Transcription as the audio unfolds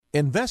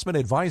Investment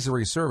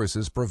advisory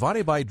services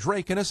provided by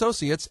Drake &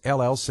 Associates,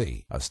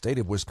 LLC, a state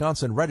of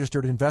Wisconsin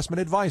registered investment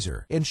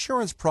advisor.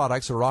 Insurance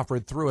products are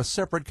offered through a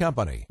separate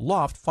company,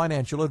 Loft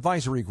Financial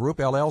Advisory Group,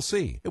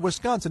 LLC, a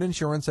Wisconsin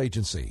insurance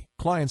agency.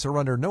 Clients are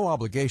under no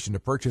obligation to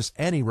purchase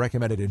any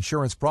recommended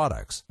insurance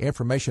products.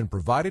 Information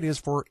provided is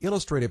for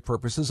illustrative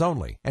purposes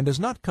only and does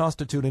not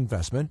constitute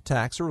investment,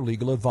 tax, or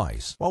legal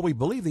advice. While we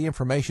believe the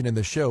information in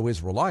the show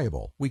is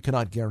reliable, we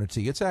cannot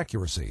guarantee its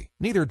accuracy.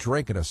 Neither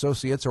Drake &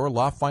 Associates or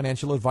Loft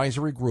Financial Advisory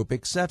Group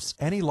accepts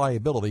any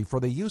liability for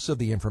the use of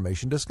the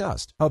information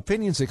discussed.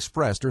 Opinions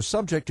expressed are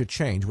subject to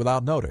change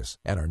without notice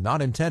and are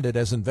not intended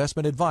as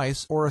investment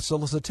advice or a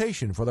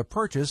solicitation for the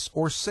purchase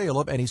or sale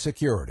of any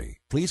security.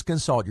 Please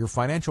consult your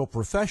financial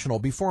professional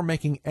before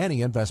making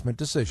any investment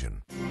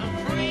decision.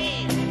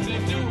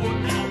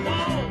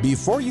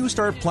 Before you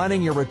start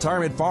planning your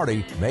retirement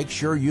party, make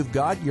sure you've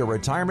got your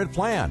retirement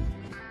plan.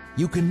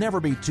 You can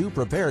never be too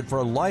prepared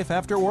for life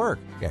after work,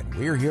 and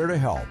we're here to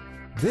help.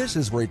 This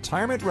is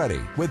Retirement Ready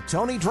with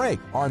Tony Drake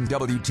on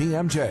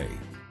WTMJ.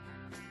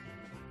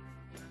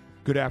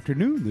 Good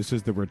afternoon. This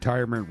is the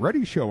Retirement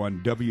Ready Show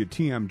on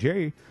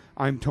WTMJ.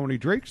 I'm Tony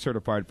Drake,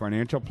 certified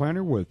financial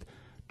planner with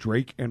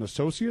Drake &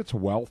 Associates,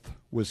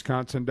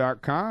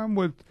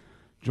 wealthwisconsin.com,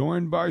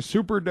 joined by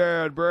Super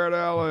Dad Brad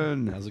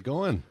Allen. How's it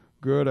going?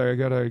 Good. I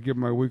got to give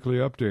my weekly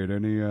update.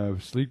 Any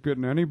sleep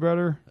getting any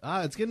better?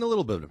 It's getting a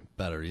little bit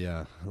better,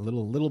 yeah. A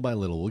little by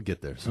little. We'll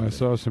get there someday. I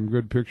saw some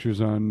good pictures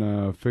on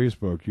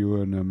Facebook.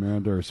 You and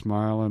Amanda are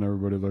smiling.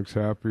 Everybody looks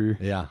happy.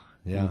 Yeah.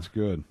 That's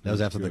good. That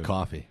was after the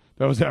coffee.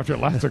 That was after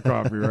lots of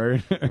coffee,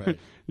 right? Right.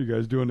 You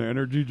guys doing the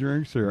energy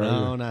drinks? Or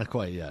no, not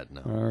quite yet,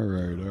 no. All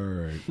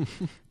right.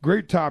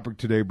 Great topic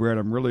today, Brad.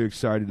 I'm really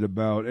excited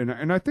about,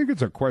 and I think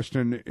it's a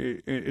question,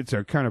 it's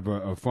a kind of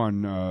a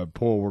fun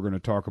poll we're going to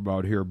talk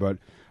about here, but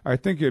I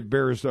think it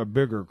bears a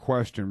bigger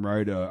question,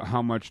 right?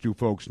 How much do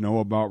folks know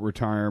about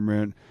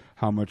retirement?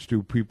 How much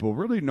do people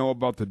really know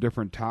about the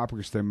different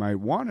topics they might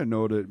want to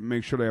know to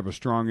make sure they have a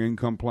strong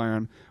income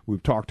plan?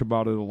 We've talked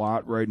about it a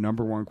lot, right?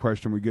 Number one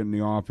question we get in the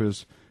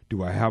office,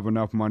 do I have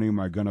enough money? Am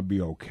I going to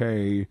be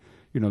okay?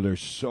 You know,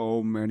 there's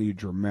so many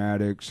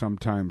dramatic,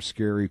 sometimes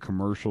scary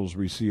commercials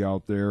we see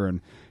out there.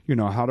 And, you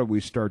know, how do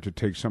we start to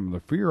take some of the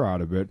fear out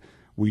of it?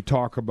 We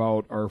talk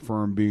about our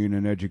firm being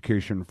an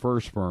education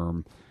first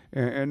firm.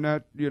 And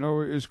that, you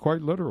know, is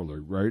quite literally,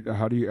 right?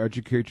 How do you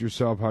educate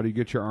yourself? How do you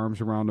get your arms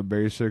around the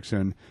basics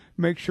and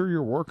make sure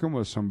you're working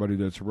with somebody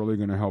that's really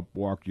going to help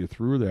walk you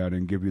through that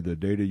and give you the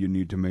data you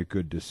need to make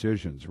good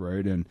decisions,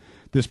 right? And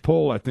this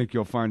poll, I think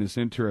you'll find this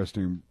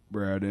interesting,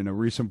 Brad. In a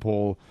recent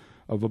poll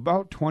of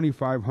about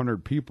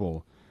 2,500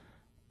 people,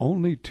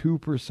 only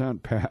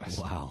 2%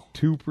 passed. Wow.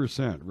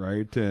 2%,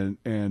 right?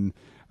 And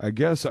I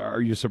guess,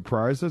 are you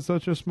surprised that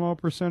such a small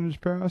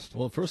percentage passed?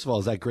 Well, first of all,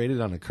 is that graded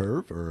on a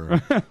curve?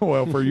 Or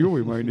Well, for you,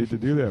 we might need to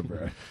do that,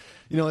 Brad.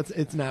 You know,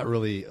 it's not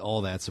really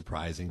all that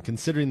surprising.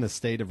 Considering the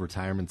state of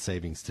retirement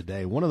savings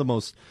today, one of the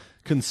most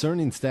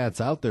concerning stats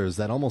out there is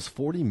that almost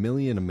 40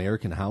 million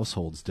American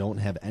households don't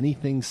have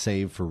anything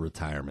saved for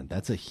retirement.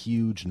 That's a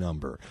huge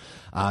number.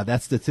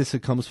 That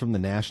statistic comes from the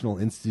National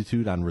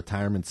Institute on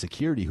Retirement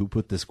Security, who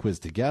put this quiz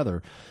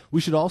together. We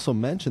should also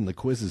mention the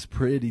quiz is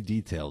pretty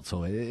detailed,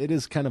 so it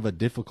is kind of a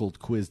difficult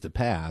quiz to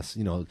pass.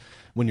 You know,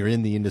 when you're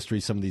in the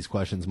industry, some of these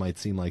questions might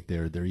seem like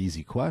they're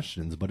easy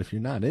questions, but if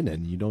you're not in it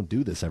and you don't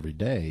do this every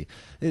day,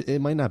 it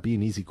might not be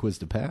an easy quiz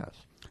to pass.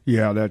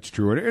 Yeah, that's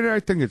true. And I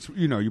think it's,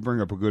 you know, you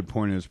bring up a good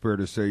point. It's fair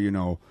to say, you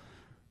know,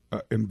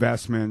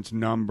 investments,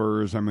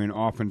 numbers. I mean,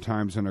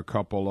 oftentimes in a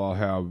couple, I'll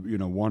have, you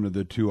know, one of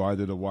the two,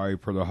 either the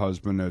wife or the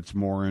husband, that's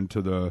more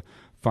into the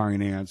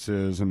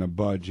finances and the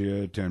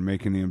budget and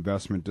making the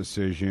investment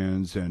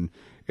decisions. And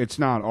it's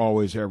not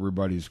always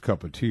everybody's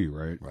cup of tea,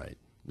 right? Right.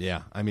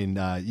 Yeah. I mean,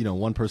 you know,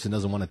 one person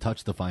doesn't want to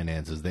touch the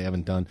finances. They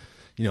haven't done,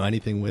 you know,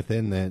 anything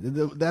within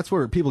that. That's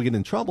where people get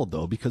in trouble,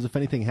 though, because if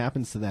anything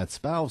happens to that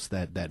spouse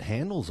that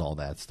handles all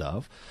that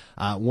stuff,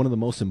 one of the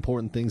most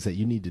important things that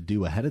you need to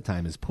do ahead of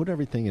time is put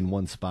everything in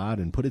one spot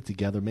and put it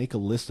together, make a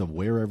list of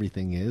where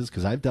everything is.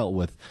 Because I've dealt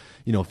with,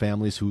 you know,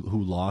 families who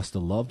lost a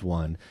loved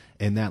one,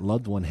 and that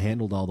loved one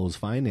handled all those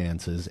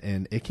finances,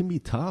 and it can be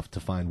tough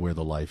to find where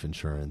the life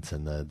insurance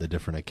and the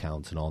different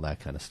accounts and all that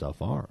kind of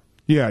stuff are.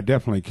 Yeah, it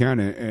definitely can.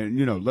 And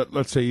you know,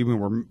 let's say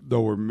even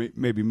though we're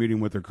maybe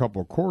meeting with a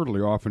couple quarterly,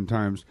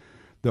 oftentimes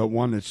the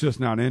one that's just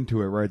not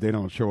into it, right, they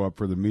don't show up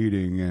for the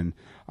meeting. And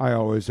I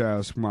always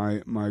ask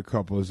my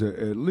couples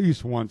at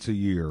least once a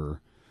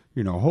year,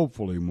 you know,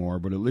 hopefully more,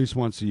 but at least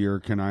once a year,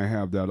 can I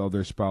have that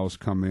other spouse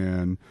come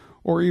in,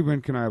 or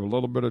even can I have a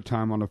little bit of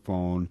time on the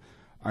phone?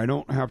 I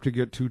don't have to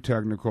get too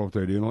technical if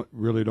they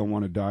really don't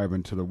want to dive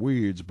into the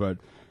weeds, but,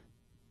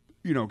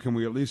 you know, can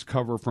we at least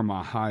cover from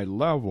a high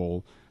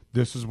level,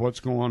 this is what's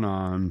going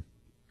on,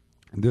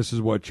 this is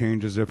what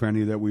changes, if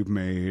any, that we've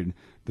made,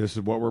 this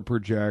is what we're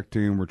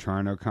projecting, we're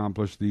trying to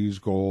accomplish these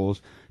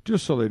goals,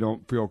 just so they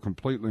don't feel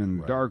completely in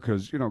the dark,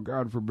 because, you know,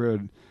 God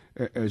forbid,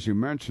 as you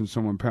mentioned,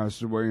 someone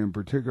passes away, in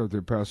particular if they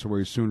pass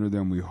away sooner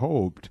than we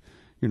hoped,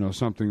 you know,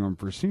 something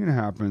unforeseen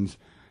happens,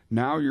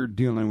 Now you're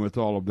dealing with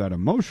all of that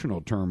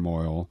emotional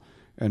turmoil.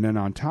 And then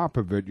on top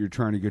of it, you're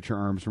trying to get your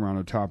arms around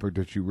a topic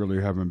that you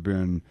really haven't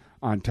been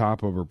on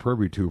top of or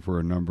privy to for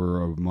a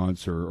number of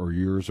months or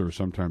years or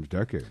sometimes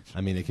decades. I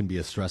mean, it can be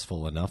a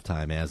stressful enough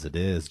time as it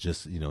is,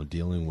 just,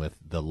 dealing with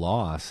the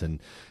loss and,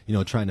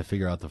 trying to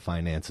figure out the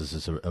finances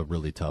is a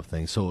really tough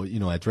thing. So,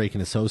 at Drake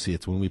and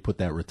Associates, when we put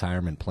that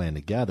retirement plan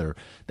together,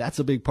 that's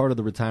a big part of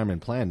the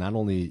retirement plan. Not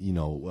only,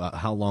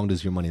 how long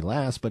does your money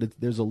last, but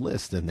there's a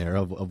list in there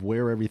of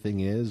where everything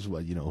is,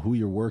 who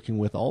you're working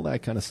with, all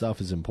that kind of stuff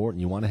is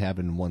important. You want to have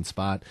it in one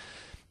spot.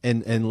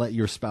 And let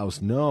your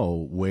spouse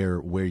know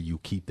where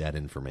you keep that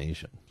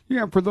information.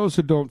 Yeah, for those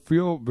who don't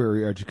feel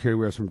very educated,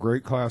 we have some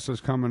great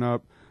classes coming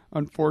up.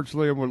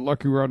 Unfortunately, we're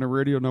lucky we're on the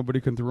radio. Nobody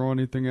can throw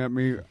anything at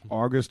me.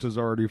 August has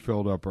already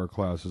filled up our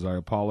classes. I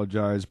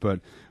apologize,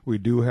 but we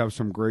do have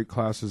some great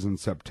classes in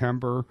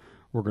September.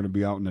 We're going to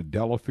be out in the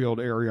Delafield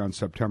area on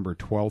September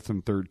 12th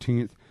and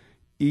 13th.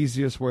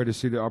 Easiest way to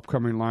see the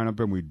upcoming lineup,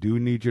 and we do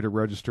need you to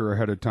register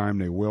ahead of time.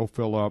 They will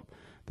fill up.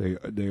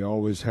 They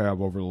always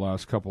have over the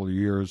last couple of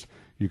years.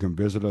 You can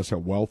visit us at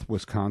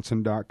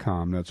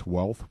wealthwisconsin.com. That's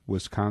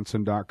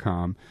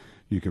wealthwisconsin.com.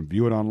 You can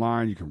view it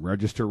online. You can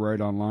register right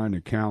online,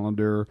 the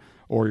calendar,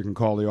 or you can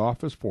call the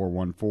office,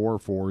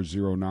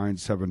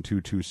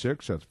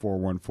 414-409-7226. That's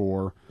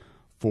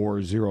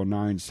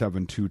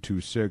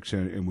 414-409-7226,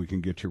 and we can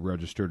get you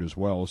registered as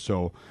well.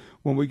 So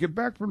when we get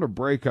back from the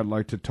break, I'd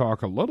like to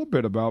talk a little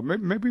bit about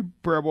maybe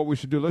Brad, what we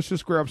should do. Let's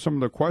just grab some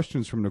of the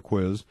questions from the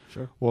quiz.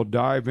 Sure. We'll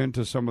dive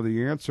into some of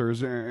the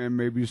answers, and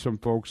maybe some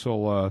folks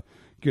will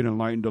get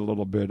enlightened a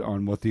little bit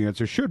on what the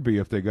answer should be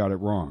if they got it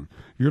wrong.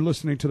 You're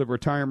listening to the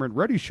Retirement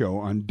Ready Show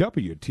on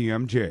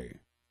WTMJ.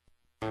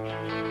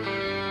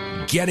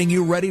 Getting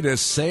you ready to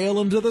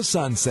sail into the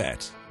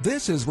sunset.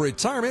 This is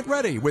Retirement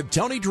Ready with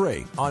Tony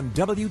Drake on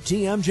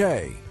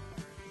WTMJ.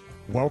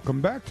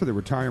 Welcome back to the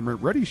Retirement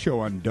Ready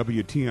Show on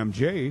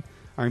WTMJ.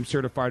 I'm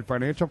certified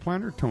financial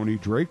planner Tony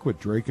Drake with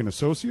Drake and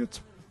Associates,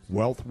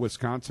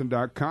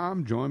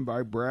 wealthwisconsin.com, joined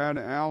by Brad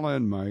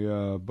Allen,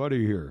 my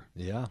buddy here.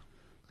 Yeah.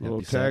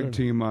 Little tag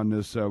team on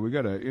this. We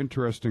got an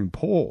interesting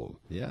poll.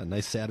 Yeah,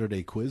 nice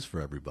Saturday quiz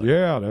for everybody.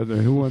 Yeah,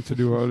 who wants to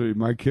do it?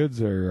 My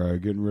kids are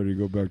getting ready to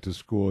go back to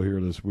school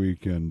here this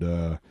week, and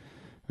I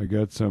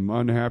got some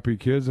unhappy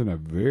kids and a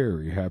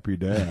very happy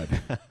dad.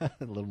 A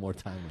little more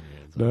time on your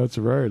hands. That's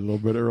right. A little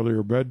bit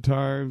earlier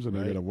bedtimes, and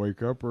Right. I got to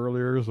wake up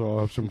earlier, so I'll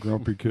have some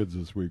grumpy kids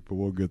this week, but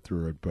we'll get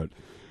through it. But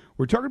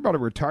we're talking about a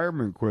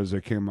retirement quiz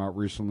that came out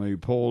recently,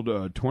 polled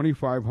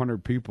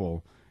 2,500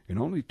 people, and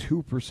only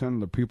 2%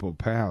 of the people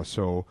passed.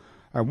 So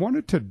I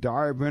wanted to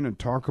dive in and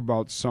talk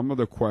about some of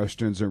the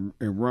questions and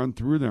run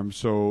through them.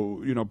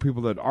 So,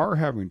 people that are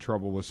having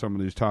trouble with some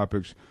of these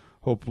topics,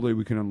 hopefully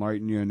we can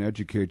enlighten you and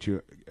educate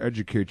you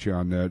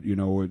on that.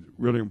 It's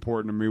really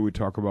important to me. We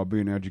talk about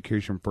being an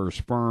education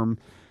first firm.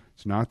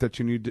 It's not that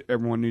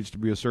everyone needs to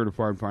be a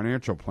certified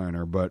financial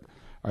planner, but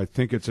I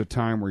think it's a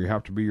time where you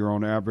have to be your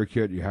own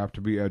advocate. You have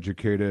to be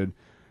educated.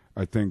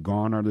 I think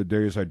gone are the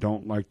days I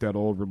don't like that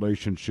old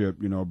relationship.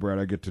 Brad,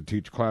 I get to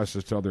teach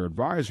classes to other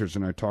advisors,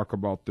 and I talk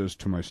about this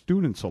to my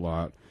students a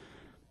lot.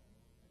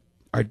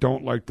 I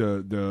don't like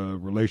the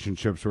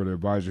relationships where the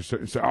advisors say,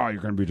 you're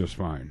going to be just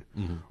fine.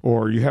 Mm-hmm.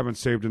 Or you haven't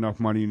saved enough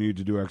money, you need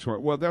to do X, Y.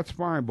 Well, that's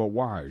fine, but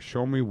why?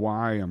 Show me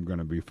why I'm going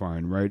to be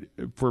fine, right?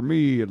 For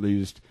me, at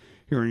least,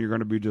 hearing you're going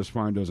to be just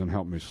fine doesn't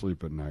help me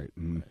sleep at night.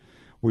 And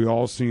we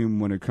all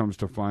seem, when it comes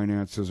to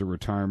finances or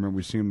retirement,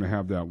 we seem to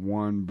have that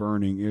one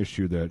burning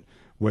issue that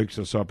wakes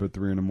us up at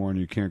 3 in the morning,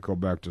 you can't go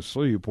back to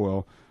sleep.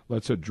 Well,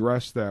 let's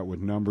address that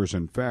with numbers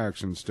and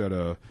facts instead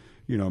of,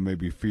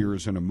 maybe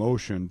fears and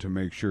emotion to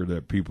make sure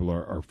that people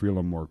are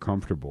feeling more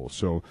comfortable.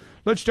 So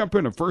let's jump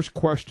in. The first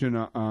question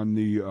on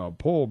the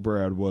poll,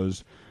 Brad,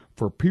 was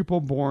for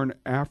people born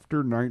after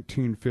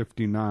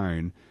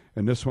 1959,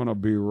 and this one will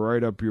be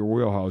right up your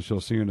wheelhouse,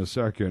 you'll see in a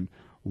second,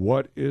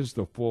 what is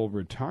the full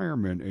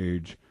retirement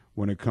age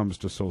when it comes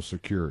to Social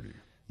Security?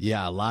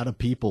 Yeah, a lot of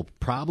people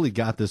probably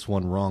got this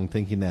one wrong,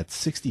 thinking that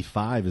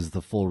 65 is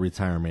the full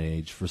retirement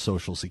age for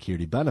Social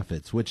Security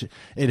benefits, which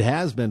it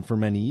has been for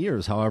many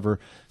years. However,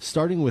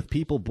 starting with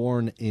people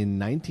born in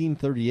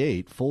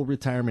 1938, full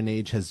retirement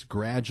age has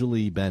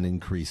gradually been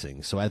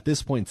increasing. So at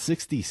this point,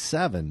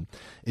 67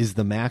 is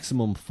the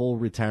maximum full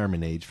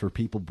retirement age for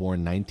people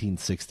born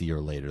 1960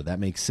 or later. That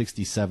makes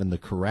 67 the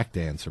correct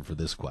answer for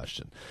this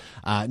question.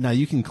 Now,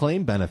 you can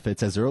claim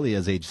benefits as early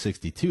as age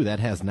 62. That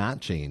has not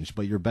changed,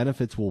 but your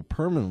benefits will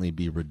permanently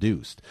be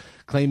reduced.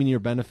 Claiming your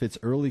benefits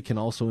early can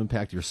also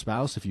impact your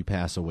spouse if you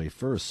pass away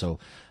first. So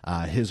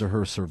his or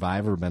her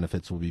survivor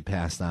benefits will be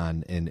passed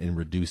on and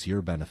reduce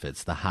your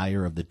benefits. The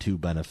higher of the two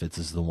benefits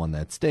is the one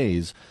that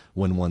stays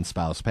when one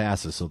spouse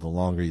passes. So the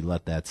longer you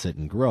let that sit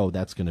and grow,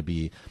 that's going to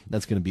be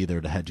there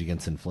to hedge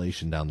against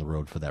inflation down the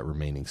road for that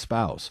remaining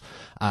spouse.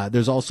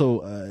 There's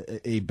also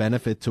a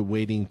benefit to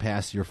waiting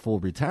past your full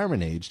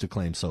retirement age to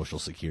claim Social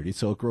Security.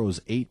 So it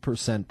grows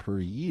 8% per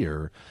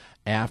year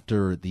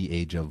after the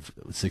age of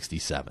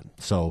 67.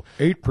 So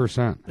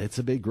 8%. it's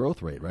a big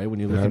growth rate, right? When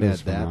you're looking at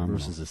that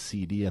versus a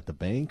CD at the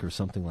bank or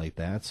something like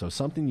that. So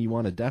something you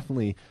want to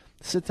definitely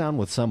sit down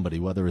with somebody,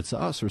 whether it's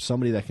us or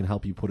somebody that can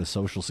help you put a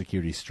Social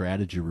Security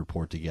strategy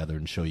report together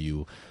and show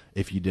you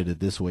if you did it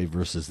this way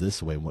versus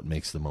this way, what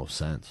makes the most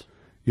sense.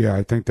 Yeah,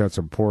 I think that's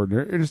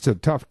important. It's a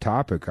tough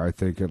topic, I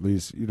think, at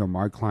least,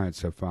 my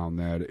clients have found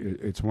that.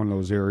 It's one of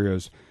those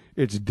areas,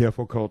 it's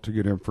difficult to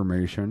get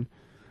information.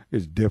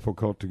 It's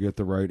difficult to get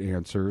the right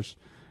answers.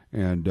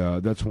 And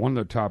that's one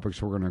of the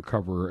topics we're going to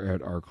cover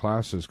at our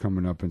classes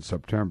coming up in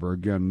September.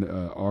 Again,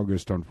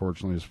 August,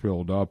 unfortunately, is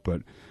filled up,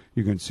 but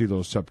you can see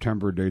those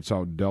September dates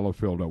out in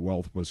Delafield at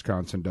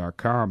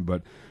wealthwisconsin.com.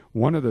 But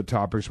one of the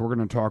topics we're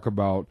going to talk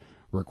about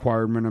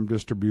required minimum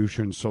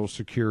distribution, Social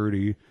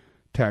Security,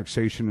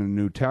 taxation, and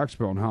the new tax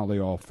bill, and how they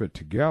all fit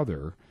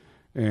together.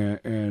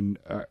 And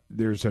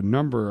there's a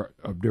number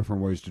of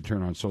different ways to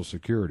turn on Social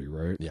Security,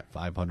 right? Yeah,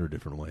 500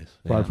 different ways.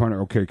 500.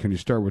 Yeah. Okay, can you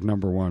start with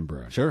number one,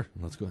 Brad? Sure,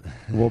 let's go.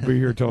 We'll be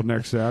here till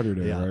next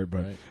Saturday, yeah, right?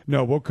 But right.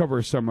 No, we'll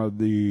cover some of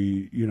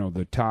the,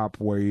 the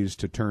top ways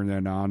to turn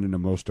that on and the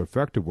most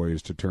effective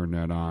ways to turn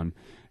that on,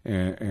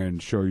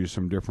 and show you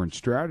some different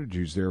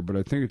strategies there. But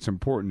I think it's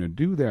important to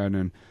do that.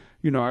 And,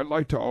 I'd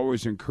like to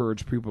always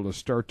encourage people to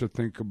start to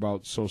think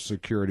about Social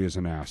Security as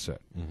an asset,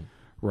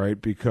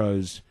 right?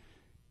 Because,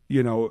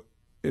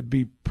 it'd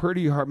be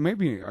pretty hard,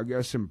 maybe, I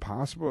guess,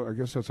 impossible. I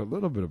guess that's a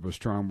little bit of a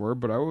strong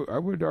word, but I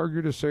would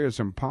argue to say it's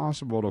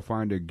impossible to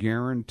find a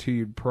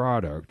guaranteed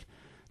product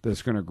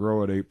that's going to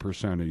grow at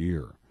 8% a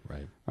year.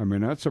 Right. I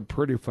mean, that's a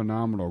pretty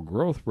phenomenal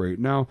growth rate.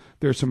 Now,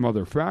 there's some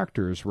other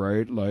factors,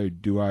 right?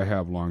 Like, do I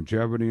have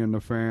longevity in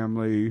the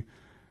family?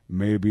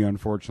 Maybe,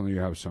 unfortunately,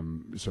 you have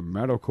some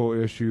medical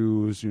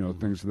issues,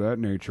 things of that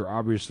nature.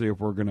 Obviously, if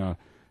we're going to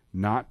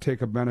not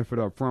take a benefit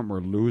up front, we're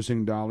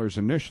losing dollars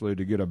initially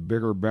to get a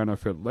bigger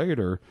benefit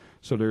later.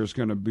 So there's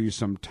going to be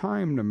some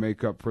time to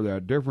make up for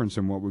that difference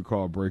in what we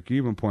call a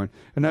break-even point.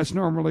 And that's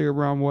normally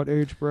around what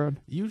age, Brad?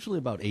 Usually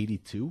about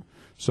 82.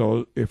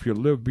 So if you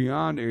live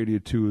beyond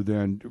 82,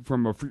 then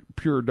from a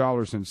pure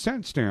dollars and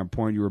cents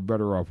standpoint, you were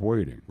better off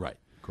waiting. Right,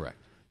 correct.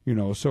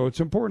 So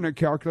it's important to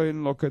calculate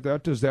and look at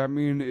that. Does that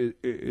mean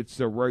it's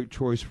the right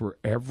choice for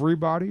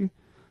everybody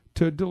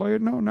to delay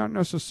it? No, not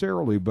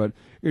necessarily, but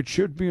it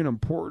should be an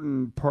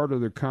important part of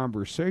the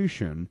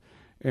conversation,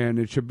 and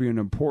it should be an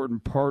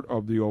important part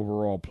of the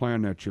overall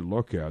plan that you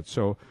look at.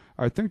 So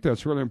I think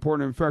that's really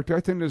important. In fact, I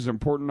think this is an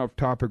important enough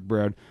topic,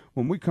 Brad.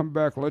 When we come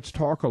back, let's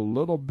talk a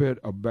little bit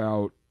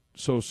about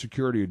Social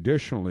Security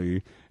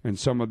additionally and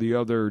some of the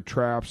other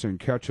traps and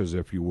catches,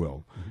 if you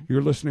will.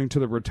 You're listening to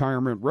the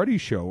Retirement Ready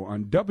Show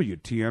on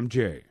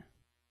WTMJ.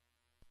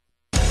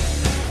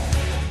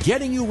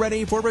 Getting you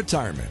ready for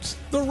retirement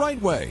the right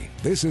way.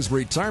 This is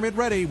Retirement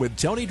Ready with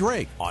Tony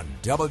Drake on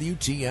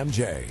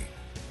WTMJ.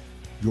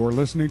 You're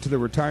listening to the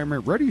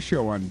Retirement Ready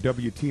Show on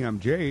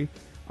WTMJ.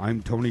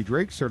 I'm Tony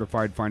Drake,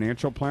 certified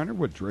financial planner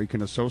with Drake &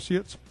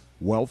 Associates,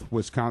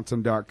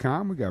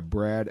 wealthwisconsin.com. We got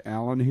Brad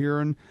Allen here,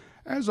 and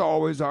as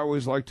always, I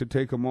always like to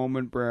take a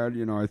moment, Brad.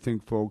 I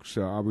think folks,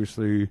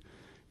 obviously,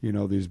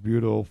 these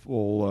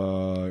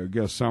beautiful, I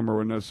guess some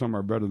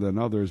are better than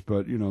others,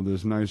 but,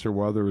 this nicer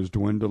weather is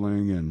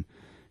dwindling, and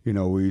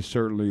we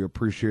certainly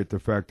appreciate the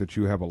fact that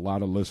you have a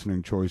lot of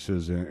listening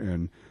choices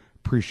and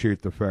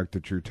appreciate the fact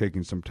that you're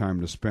taking some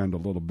time to spend a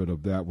little bit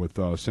of that with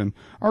us. And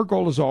our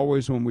goal is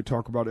always, when we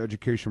talk about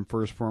Education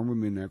First Farm, we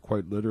mean that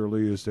quite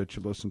literally, is that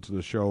you listen to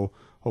the show,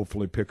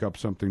 hopefully pick up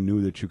something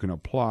new that you can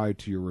apply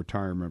to your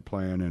retirement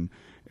plan,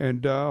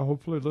 and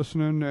hopefully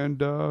listen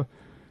and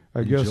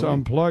I guess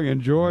unplug,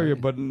 enjoy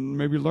it, but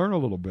maybe learn a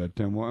little bit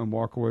and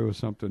walk away with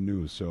something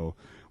new. So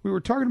we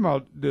were talking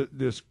about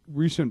this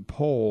recent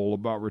poll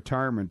about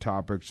retirement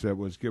topics that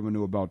was given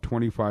to about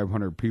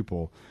 2,500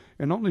 people,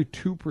 and only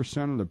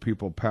 2% of the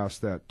people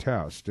passed that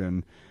test.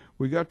 And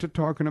we got to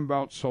talking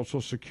about Social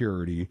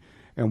Security,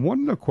 and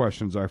one of the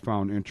questions I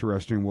found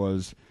interesting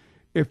was,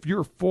 if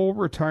your full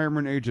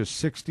retirement age is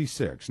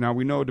 66, now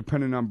we know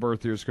depending on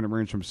birth year it's going to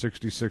range from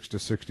 66 to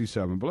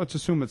 67, but let's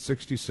assume it's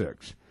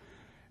 66,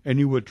 and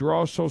you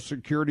withdraw Social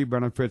Security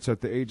benefits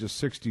at the age of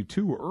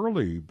 62,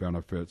 early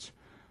benefits,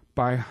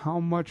 by how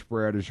much,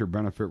 Brad, is your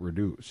benefit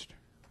reduced?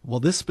 Well,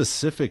 this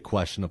specific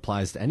question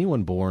applies to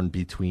anyone born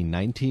between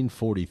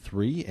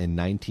 1943 and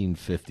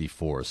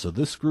 1954. So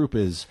this group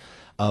is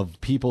of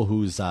people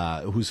whose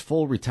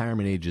full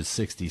retirement age is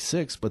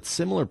 66, but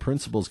similar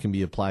principles can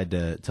be applied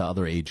to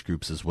other age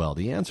groups as well.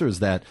 The answer is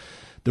that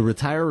the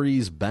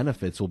retiree's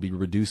benefits will be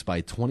reduced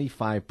by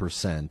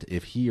 25%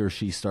 if he or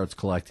she starts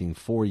collecting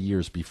 4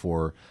 years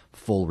before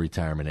full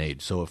retirement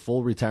age. So if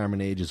full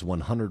retirement age is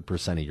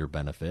 100% of your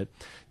benefit,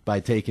 by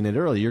taking it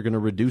early, you're going to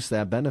reduce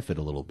that benefit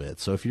a little bit.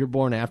 So if you're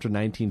born after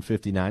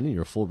 1959 and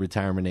your full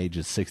retirement age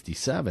is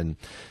 67,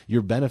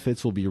 your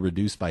benefits will be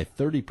reduced by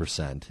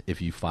 30%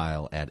 if you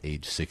file at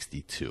age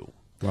 62.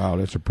 Wow,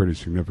 that's a pretty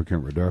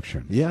significant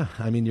reduction. Yeah,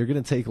 I mean, you're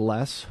going to take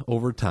less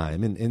over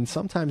time, and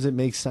sometimes it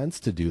makes sense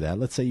to do that.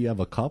 Let's say you have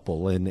a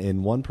couple,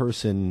 and one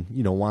person,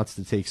 wants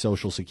to take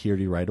Social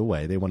Security right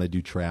away. They want to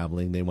do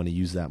traveling. They want to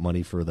use that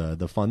money for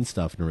the fun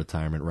stuff in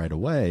retirement right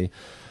away.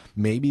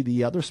 Maybe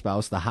the other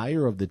spouse, the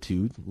higher of the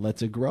two,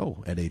 lets it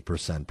grow at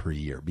 8% per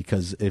year,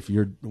 because if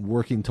you're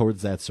working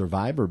towards that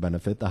survivor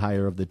benefit, the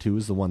higher of the two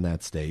is the one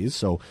that stays.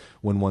 So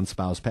when one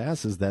spouse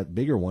passes, that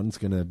bigger one's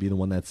going to be the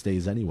one that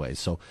stays anyway.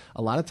 So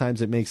a lot of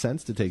times it makes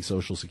sense to take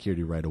Social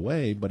Security right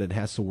away, but it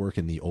has to work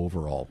in the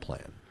overall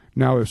plan.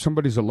 Now, if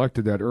somebody's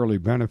elected that early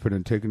benefit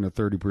and taken a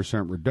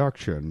 30%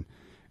 reduction,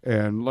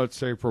 and let's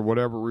say for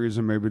whatever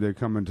reason, maybe they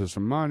come into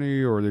some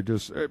money or they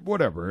just,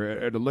 whatever,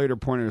 at a later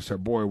point they say,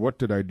 boy, what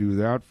did I do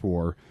that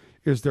for?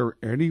 Is there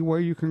any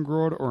way you can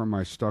grow it, or am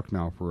I stuck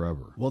now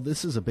forever? Well,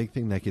 this is a big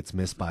thing that gets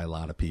missed by a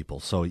lot of people.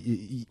 So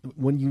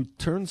when you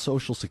turn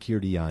Social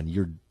Security on,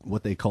 you're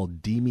what they call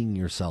deeming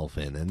yourself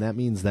in. And that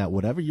means that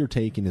whatever you're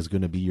taking is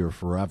going to be your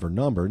forever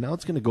number. Now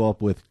it's going to go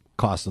up with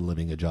cost of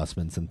living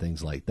adjustments and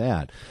things like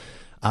that.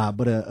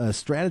 But a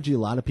strategy a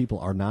lot of people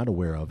are not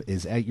aware of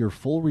is at your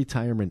full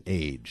retirement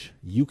age,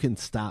 you can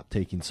stop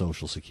taking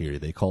Social Security.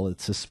 They call it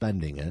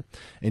suspending it.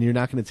 And you're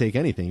not going to take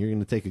anything. You're going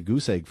to take a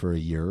goose egg for a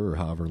year or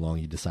however long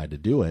you decide to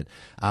do it.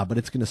 But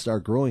it's going to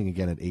start growing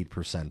again at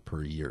 8%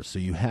 per year. So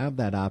you have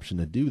that option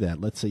to do that.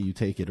 Let's say you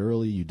take it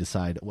early. You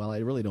decide, well, I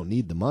really don't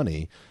need the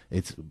money.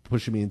 It's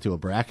pushing me into a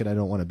bracket I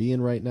don't want to be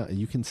in right now.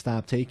 You can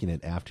stop taking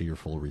it after your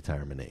full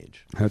retirement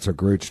age. That's a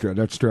great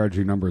strategy. That's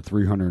strategy number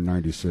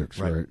 396,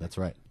 right? That's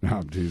right. No,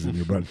 I'm teasing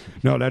you, but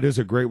no, that is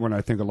a great one.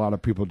 I think a lot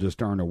of people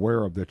just aren't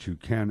aware of that you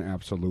can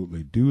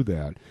absolutely do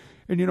that.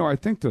 And, I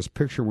think this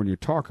picture, when you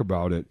talk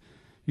about it,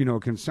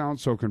 it can sound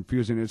so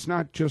confusing. It's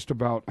not just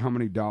about how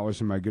many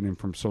dollars am I getting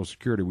from Social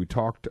Security. We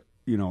talked,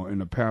 in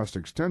the past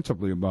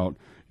extensively about,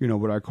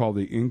 what I call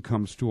the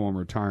income stool in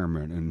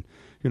retirement. And,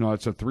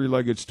 it's a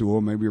three-legged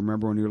stool. Maybe you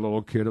remember when you were a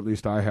little kid, at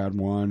least I had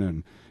one.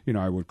 And,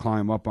 I would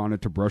climb up on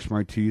it to brush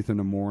my teeth in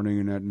the morning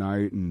and at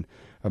night. And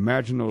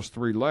imagine those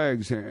three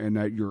legs, and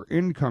that your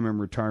income in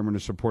retirement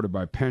is supported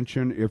by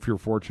pension, if you're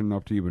fortunate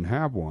enough to even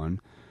have one.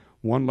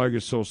 One leg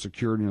is Social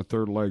Security, and the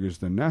third leg is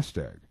the nest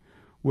egg.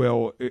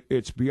 Well,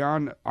 it's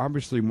beyond,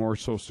 obviously, more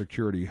Social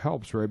Security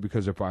helps, right?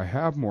 Because if I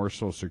have more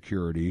Social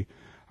Security,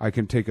 I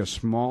can take a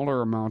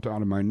smaller amount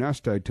out of my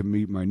nest egg to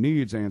meet my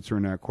needs,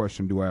 answering that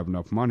question, do I have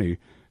enough money?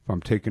 If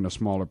I'm taking a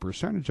smaller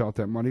percentage out,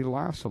 that money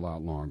lasts a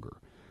lot longer.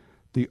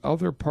 The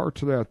other part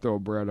to that, though,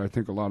 Brad, I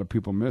think a lot of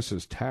people miss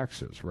is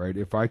taxes, right?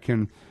 If I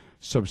can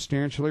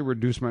substantially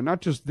reduce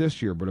not just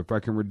this year, but if I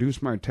can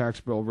reduce my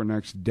tax bill over the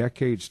next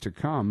decades to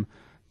come,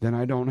 then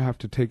I don't have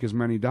to take as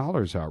many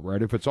dollars out,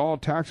 right? If it's all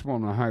taxable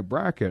in a high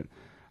bracket,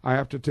 I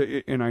have to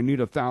take, and I need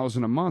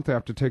 $1,000 a month, I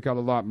have to take out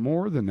a lot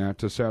more than that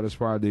to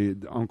satisfy the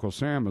Uncle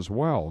Sam as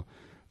well.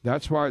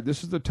 That's why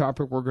this is the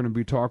topic we're going to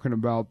be talking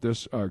about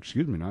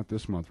not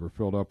this month, we're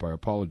filled up, I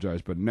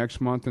apologize, but next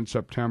month in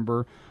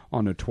September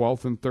on the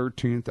 12th and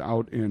 13th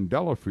out in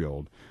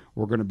Delafield,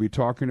 we're going to be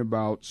talking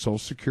about Social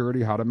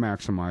Security, how to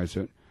maximize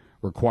it,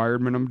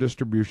 required minimum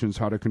distributions,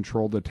 how to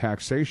control the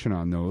taxation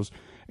on those,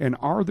 and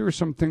are there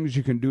some things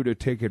you can do to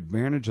take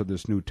advantage of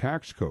this new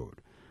tax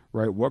code?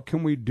 Right? What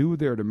can we do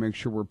there to make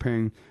sure we're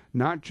paying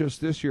not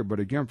just this year, but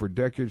again, for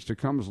decades to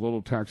come, as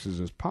little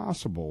taxes as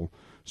possible,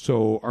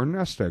 so our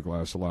nest egg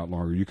lasts a lot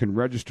longer? You can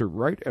register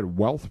right at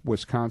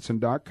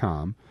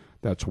wealthwisconsin.com.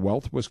 That's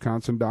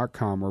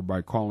wealthwisconsin.com, or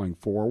by calling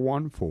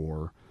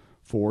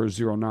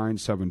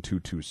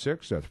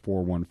 414-409-7226. That's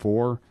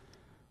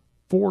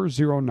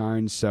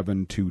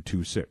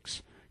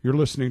 414-409-7226. You're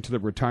listening to the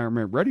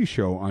Retirement Ready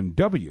Show on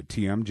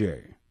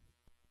WTMJ.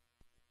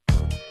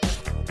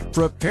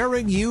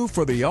 Preparing you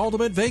for the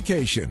ultimate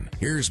vacation.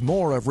 Here's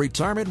more of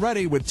Retirement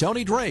Ready with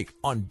Tony Drake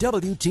on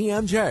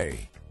WTMJ.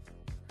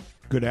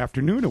 Good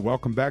afternoon and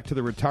welcome back to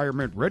the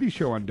Retirement Ready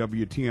Show on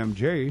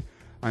WTMJ.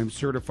 I'm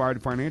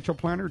certified financial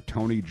planner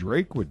Tony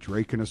Drake with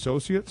Drake &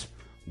 Associates,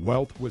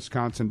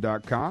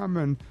 wealthwisconsin.com,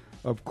 and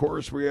of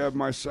course we have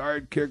my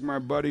sidekick, my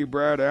buddy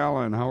Brad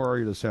Allen. How are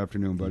you this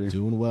afternoon, buddy?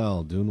 Doing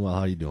well.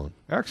 How you doing?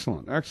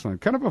 Excellent.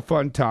 Kind of a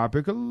fun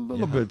topic, a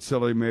little bit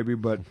silly maybe,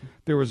 but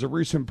there was a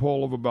recent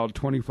poll of about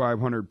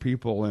 2,500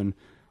 people, and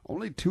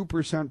only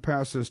 2%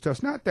 passed this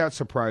test. Not that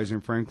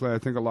surprising, frankly. I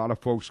think a lot of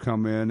folks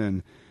come in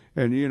and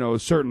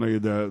certainly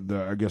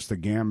the I guess the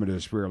gamut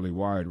is fairly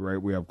wide,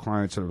 right? We have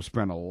clients that have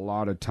spent a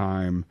lot of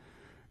time,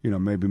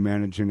 maybe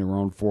managing their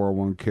own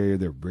 401k.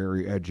 They're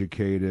very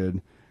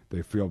educated.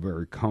 They feel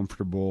very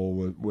comfortable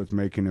with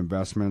making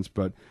investments,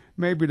 but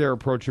maybe they're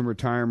approaching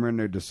retirement.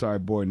 They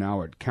decide, boy, now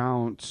it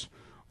counts.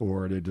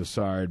 Or they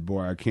decide,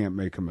 boy, I can't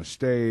make a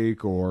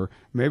mistake. Or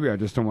maybe I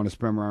just don't want to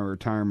spend my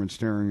retirement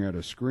staring at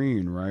a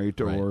screen, right?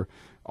 Or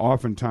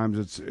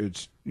oftentimes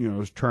it's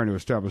trying to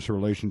establish a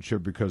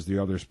relationship because the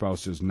other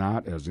spouse is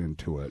not as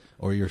into it,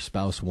 or your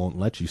spouse won't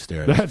let you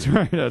stare at That's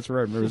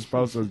right. Your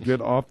spouse says,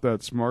 get off that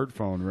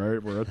smartphone,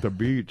 right? We're at the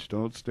beach.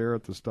 Don't stare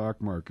at the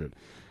stock market.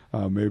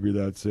 Maybe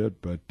that's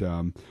it. But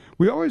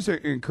we always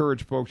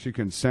encourage folks, you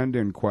can send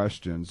in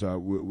questions.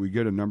 We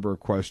get a number of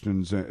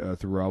questions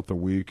throughout the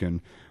week, and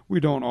we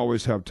don't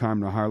always have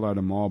time to highlight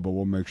them all, but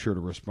we'll make sure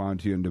to respond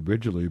to you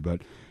individually.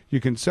 But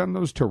you can send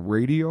those to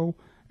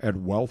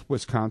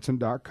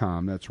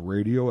radio@wealthwisconsin.com. That's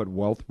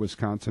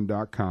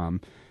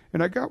radio@wealthwisconsin.com.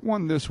 And I got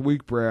one this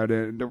week, Brad,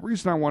 and the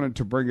reason I wanted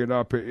to bring it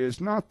up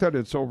is not that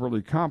it's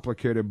overly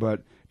complicated,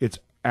 but it's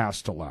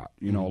asked a lot.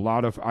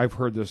 I've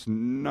heard this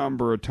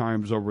number of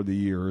times over the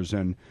years,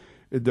 and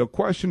the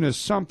question is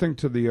something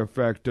to the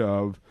effect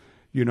of,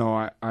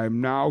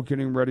 I'm now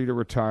getting ready to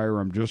retire,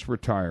 I'm just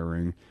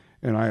retiring,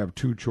 and I have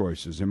two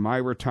choices. In my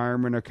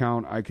retirement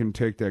account, I can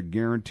take that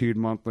guaranteed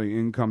monthly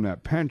income,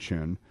 that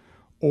pension,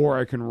 or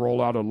I can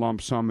roll out a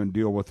lump sum and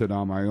deal with it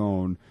on my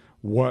own.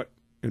 What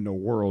in the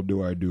world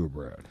do I do,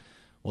 Brad?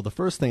 Well, the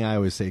first thing I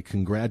always say,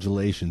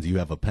 congratulations, you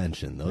have a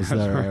pension. Those that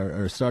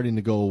are starting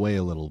to go away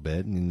a little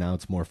bit, and now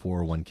it's more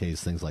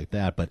 401ks, things like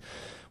that. But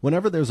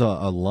whenever there's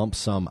a lump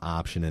sum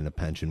option in a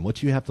pension,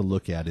 what you have to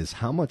look at is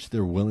how much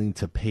they're willing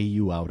to pay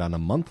you out on a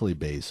monthly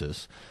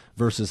basis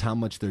versus how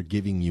much they're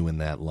giving you in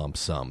that lump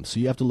sum. So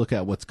you have to look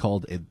at what's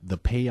called the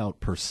payout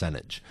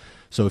percentage.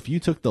 So if you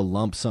took the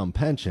lump sum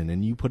pension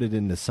and you put it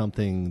into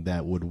something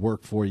that would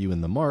work for you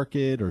in the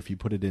market, or if you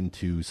put it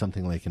into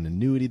something like an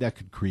annuity that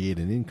could create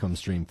an income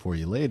stream for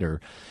you later,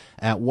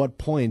 at what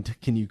point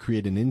can you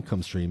create an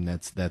income stream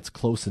that's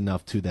close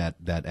enough to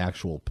that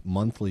actual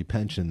monthly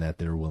pension that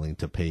they're willing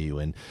to pay you?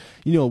 And,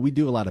 we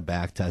do a lot of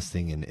back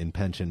testing in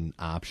pension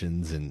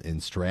options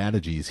and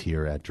strategies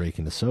here at Drake &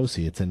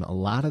 Associates. And a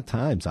lot of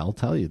times I'll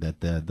tell you that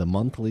the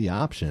monthly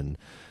option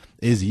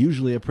is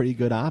usually a pretty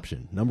good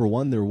option. Number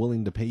one, they're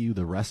willing to pay you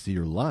the rest of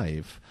your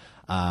life,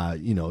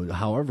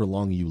 however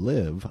long you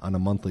live, on a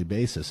monthly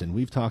basis. And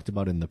we've talked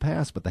about in the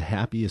past, but the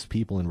happiest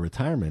people in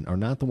retirement are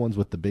not the ones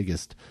with the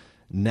biggest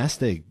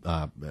nest egg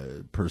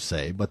per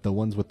se, but the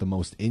ones with the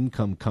most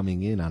income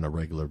coming in on a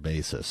regular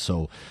basis.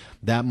 So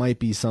that might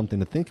be something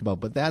to think about.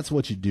 But that's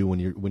what you do when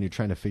you're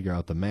trying to figure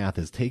out the math,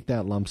 is take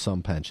that lump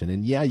sum pension.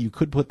 And yeah, you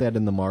could put that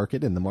in the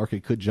market, and the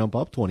market could jump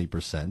up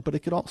 20%, but it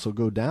could also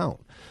go down.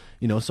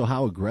 So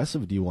how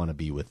aggressive do you want to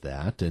be with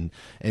that? And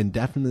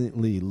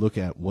definitely look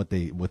at what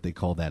they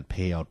call that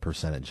payout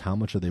percentage. How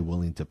much are they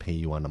willing to pay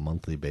you on a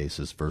monthly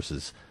basis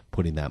versus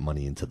putting that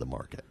money into the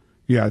market?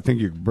 Yeah, I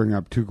think you bring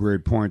up two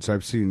great points.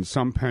 I've seen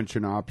some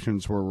pension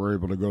options where we're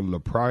able to go to the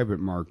private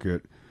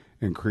market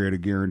and create a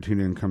guaranteed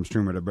income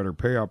stream at a better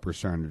payout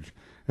percentage.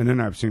 And then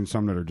I've seen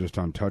some that are just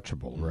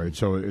untouchable, right?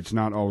 So it's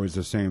not always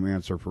the same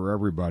answer for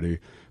everybody.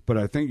 But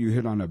I think you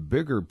hit on a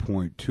bigger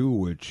point, too,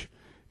 which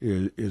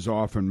is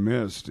often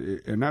missed,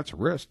 and that's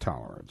risk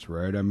tolerance,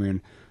 right? I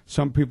mean,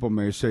 some people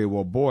may say,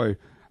 well, boy,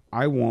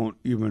 I won't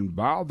even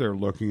bother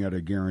looking at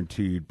a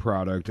guaranteed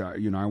product. I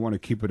want to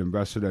keep it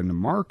invested in the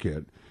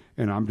market,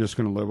 and I'm just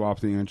going to live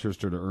off the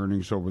interest or the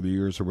earnings over the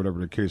years or whatever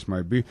the case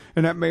might be.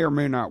 And that may or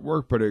may not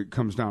work, but it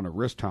comes down to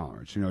risk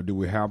tolerance. Do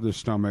we have the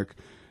stomach?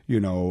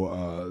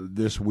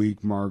 This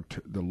week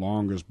marked the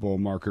longest bull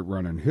market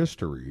run in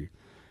history.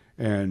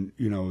 And,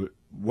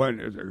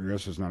 when, I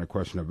guess it's not a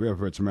question of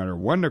if, it's a matter of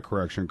when the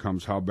correction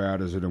comes, how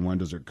bad is it, and when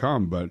does it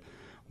come? But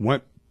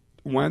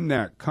when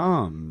that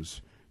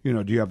comes,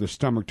 do you have the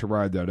stomach to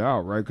ride that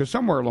out, right? Because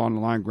somewhere along the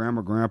line,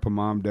 grandma, grandpa,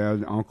 mom,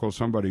 dad, uncle,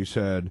 somebody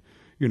said,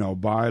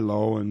 buy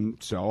low and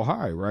sell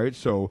high, right?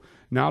 So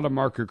now the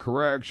market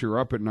corrects, you're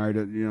up at night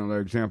at, the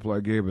example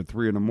I gave at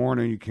 3 a.m,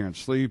 you can't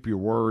sleep, you're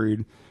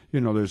worried.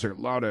 There's a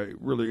lot of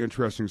really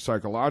interesting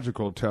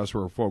psychological tests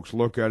where folks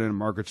look at it and the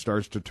market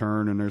starts to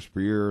turn, and there's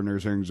fear and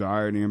there's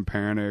anxiety and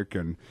panic.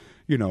 And,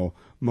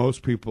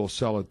 most people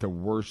sell at the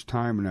worst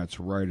time, and that's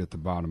right at the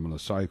bottom of the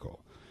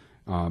cycle.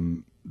 I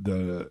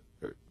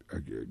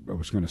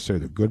was going to say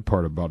the good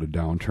part about a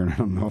downturn. I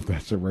don't know if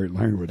that's the right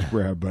language,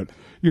 Brad, but,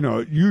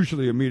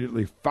 usually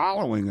immediately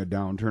following a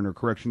downturn or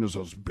correction, there's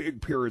those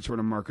big periods where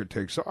the market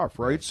takes off,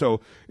 right?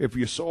 So if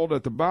you sold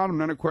at the bottom,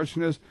 then the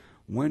question is,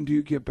 when do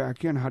you get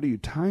back in? How do you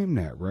time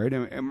that, right?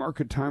 And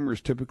market timers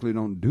typically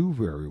don't do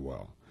very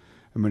well.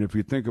 I mean, if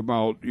you think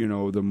about,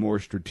 the more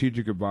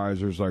strategic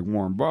advisors like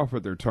Warren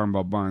Buffett, they're talking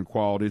about buying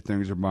quality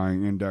things or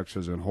buying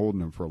indexes and holding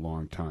them for a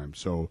long time.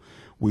 So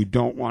we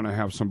don't want to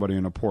have somebody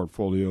in a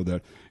portfolio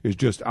that is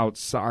just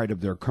outside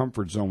of their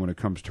comfort zone when it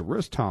comes to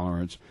risk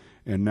tolerance,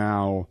 and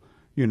now,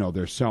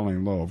 they're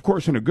selling low. Of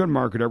course, in a good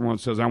market, everyone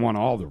says, I want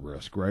all the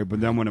risk, right?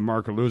 But then when the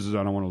market loses,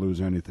 I don't want to lose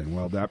anything.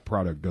 Well, that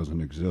product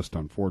doesn't exist,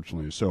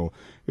 unfortunately. So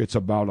it's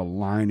about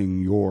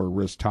aligning your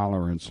risk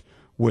tolerance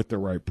with the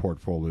right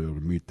portfolio to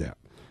meet that.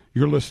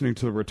 You're listening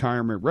to the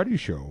Retirement Ready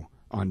Show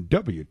on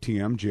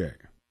WTMJ.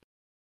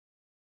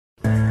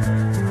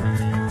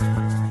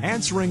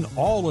 Answering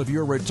all of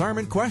your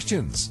retirement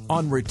questions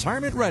on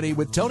Retirement Ready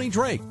with Tony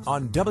Drake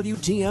on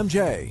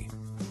WTMJ.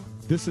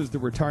 This is the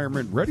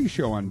Retirement Ready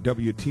Show on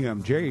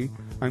WTMJ.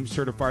 I'm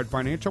certified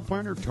financial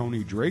planner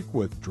Tony Drake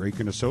with Drake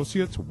 &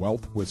 Associates,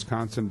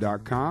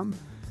 wealthwisconsin.com,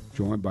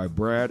 joined by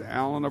Brad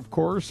Allen, of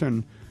course.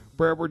 And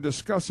Brad, we're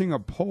discussing a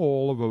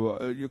poll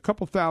of a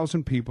couple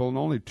thousand people, and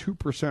only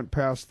 2%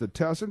 passed the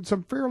test, and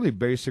some fairly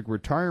basic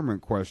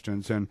retirement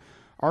questions. And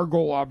our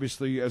goal,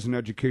 obviously, as an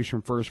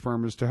education-first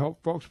firm, is to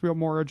help folks feel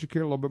more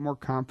educated, a little bit more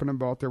confident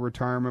about their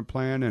retirement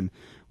plan. And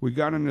we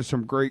got into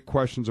some great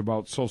questions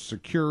about Social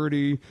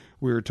Security.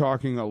 We were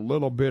talking a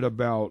little bit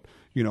about,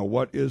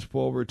 what is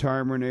full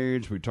retirement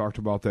age. We talked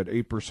about that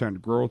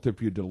 8% growth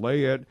if you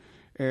delay it.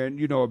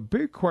 And, a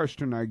big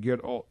question I get,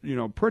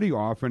 pretty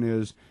often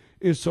is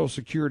Social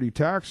Security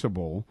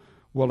taxable?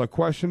 Well, the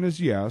question is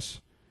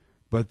yes.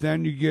 But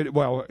then you get,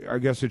 I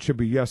guess it should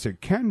be yes, it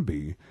can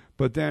be.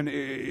 But then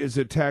is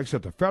it taxed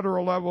at the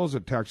federal level? Is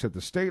it taxed at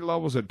the state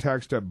level? Is it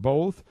taxed at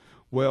both?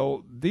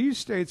 Well, these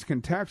states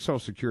can tax Social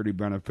Security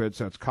benefits.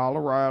 That's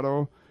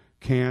Colorado,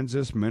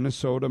 Kansas,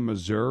 Minnesota,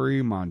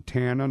 Missouri,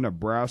 Montana,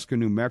 Nebraska,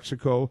 New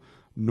Mexico,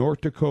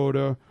 North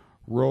Dakota,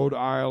 Rhode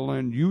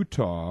Island,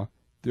 Utah.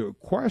 The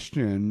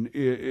question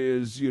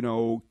is,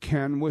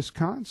 can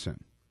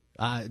Wisconsin?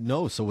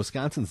 No, so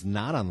Wisconsin's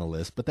not on the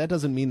list, but that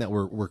doesn't mean that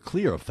we're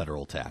clear of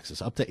federal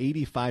taxes. Up to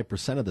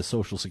 85% of the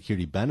Social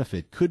Security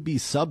benefit could be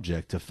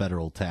subject to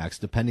federal tax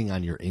depending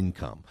on your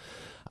income.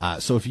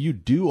 So if you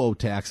do owe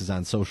taxes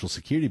on Social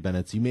Security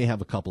benefits, you may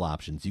have a couple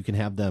options. You can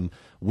have them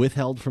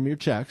withheld from your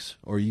checks,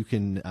 or you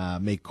can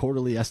make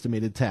quarterly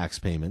estimated tax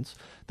payments.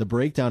 The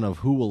breakdown of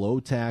who will owe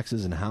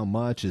taxes and how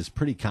much is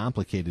pretty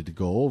complicated to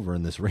go over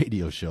in this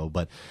radio show,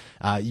 but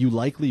you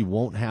likely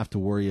won't have to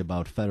worry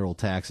about federal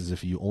taxes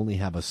if you only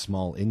have a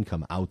small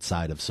income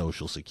outside of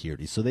Social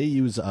Security. So they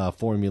use a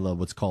formula,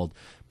 what's called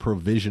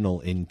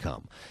provisional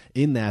income.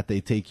 In that, they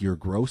take your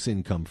gross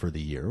income for the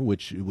year,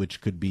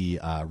 which could be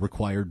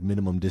required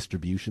minimum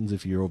distributions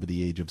if you're over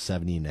the age of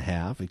 70 and a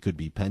half. It could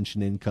be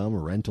pension income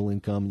or rental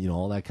income,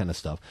 all that kind of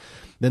stuff.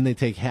 Then they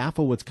take half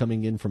of what's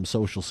coming in from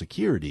Social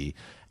Security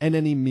and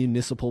any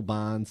municipal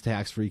bonds,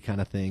 tax-free kind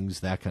of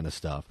things, that kind of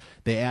stuff.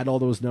 They add all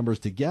those numbers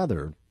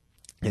together,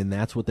 and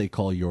that's what they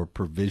call your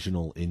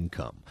provisional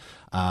income.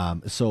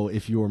 So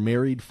if you're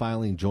married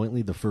filing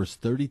jointly, the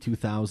first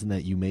 $32,000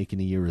 that you make in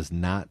a year is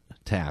not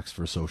taxed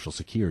for Social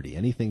Security.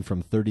 Anything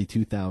from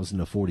 $32,000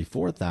 to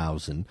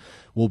 $44,000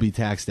 will be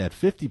taxed at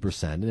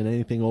 50%, and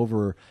anything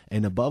over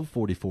and above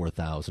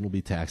 $44,000 will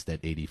be taxed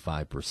at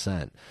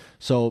 85%.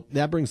 So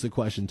that brings the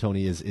question,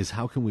 Tony, is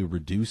how can we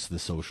reduce the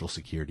Social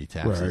Security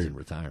taxes in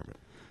retirement?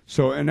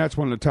 So, and that's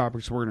one of the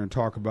topics we're going to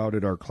talk about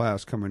at our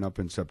class coming up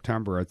in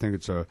September. I think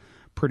it's a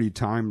pretty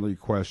timely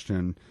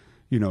question,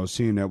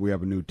 seeing that we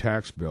have a new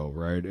tax bill,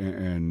 right?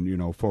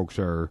 And folks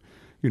are,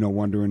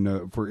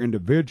 wondering for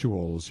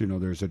individuals,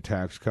 there's a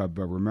tax cut,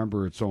 but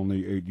remember it's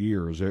only 8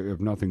 years. If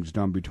nothing's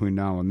done between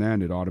now and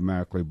then, it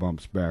automatically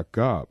bumps back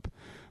up.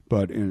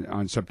 But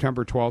on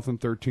September 12th and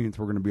 13th,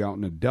 we're going to be out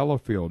in the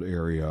Delafield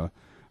area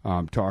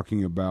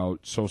talking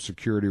about Social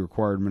Security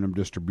required minimum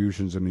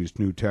distributions and these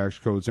new tax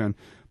codes and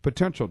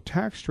potential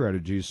tax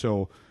strategies.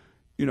 So,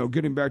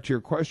 getting back to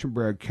your question,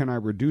 Brad, can I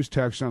reduce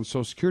tax on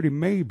Social Security?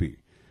 Maybe.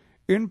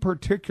 In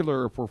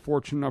particular, if we're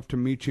fortunate enough to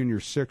meet you in your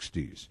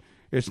 60s.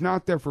 It's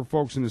not that for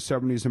folks in the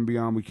 70s and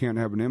beyond we can't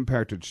have an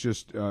impact. It's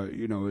just,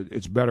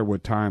 it's better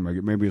with time.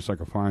 Maybe it's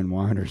like a fine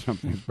wine or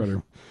something. It's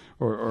better,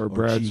 or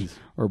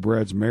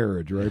Brad's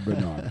marriage, right? But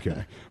no, I'm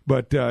kidding.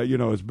 But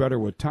it's better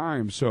with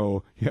time.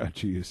 So yeah,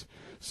 geez.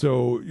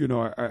 So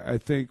I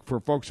think for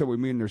folks that we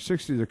meet in their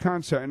 60s, the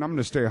concept, and I'm going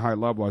to stay high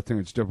level. I think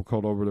it's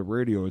difficult over the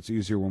radio. It's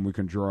easier when we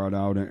can draw it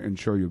out and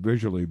show you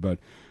visually. But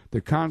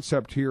the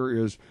concept here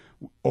is,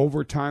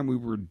 over time, we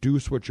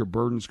reduce what your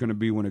burden's going to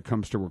be when it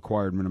comes to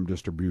required minimum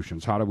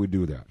distributions. How do we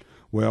do that?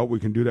 Well, we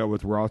can do that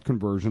with Roth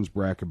conversions,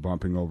 bracket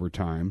bumping over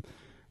time.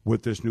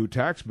 With this new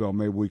tax bill,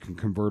 maybe we can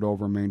convert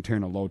over and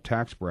maintain a low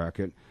tax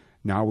bracket.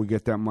 Now we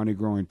get that money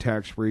growing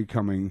tax-free,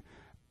 coming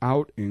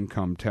out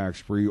income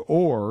tax-free,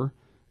 or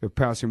if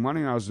passing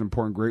money out is an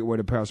important, great way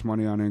to pass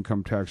money on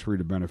income tax-free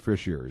to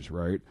beneficiaries,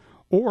 right?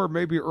 Or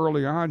maybe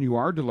early on you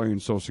are delaying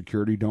Social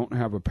Security, don't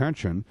have a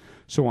pension,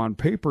 so on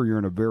paper you're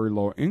in a very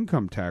low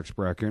income tax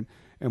bracket,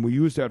 and we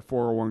use that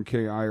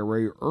 401k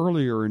IRA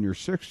earlier in your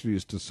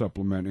 60s to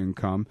supplement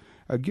income.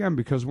 Again,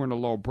 because we're in a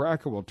low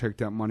bracket, we'll take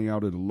that money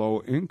out at a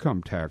low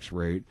income tax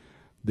rate,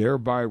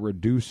 thereby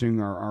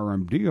reducing our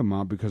RMD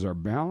amount because our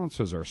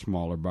balances are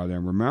smaller by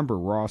then. Remember,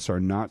 Roths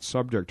are not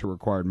subject to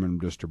required minimum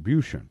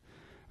distribution.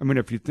 I mean,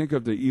 if you think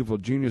of the evil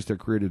genius that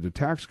created the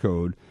tax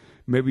code,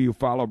 maybe you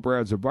follow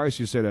Brad's advice.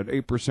 You said at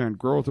 8%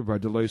 growth, if I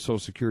delay Social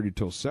Security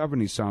till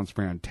 70, sounds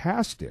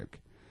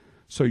fantastic.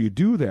 So you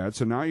do that.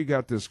 So now you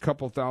got this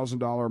couple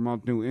 $1,000 a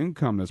month new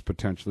income that's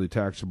potentially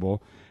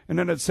taxable. And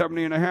then at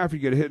 70 and a half, you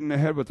get hit in the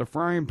head with a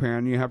frying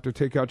pan. You have to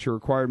take out your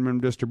required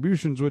minimum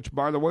distributions, which,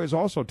 by the way, is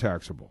also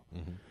taxable,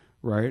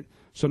 right?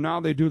 So now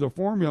they do the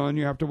formula, and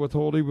you have to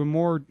withhold even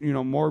more,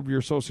 more of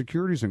your Social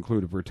Security is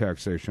included for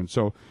taxation.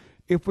 So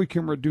if we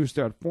can reduce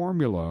that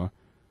formula,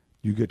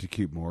 you get to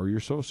keep more of your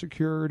Social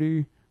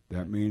Security,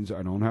 That means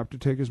I don't have to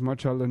take as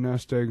much out of the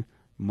nest egg.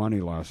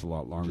 Money lasts a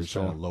lot longer. Just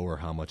trying to lower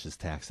how much is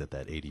taxed at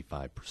that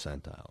 85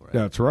 percentile, right?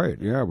 That's right.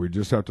 Yeah, we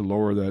just have to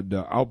lower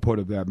the output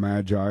of that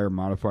MAGI or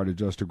modified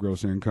adjusted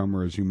gross income,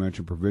 or as you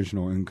mentioned,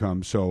 provisional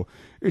income. So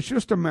it's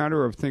just a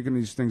matter of thinking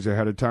these things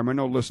ahead of time. I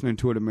know listening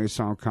to it may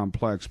sound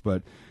complex,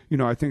 but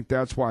I think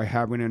that's why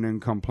having an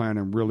income plan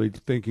and really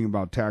thinking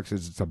about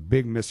taxes, it's a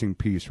big missing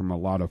piece from a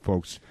lot of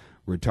folks'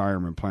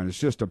 retirement plan. It's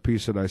just a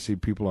piece that I see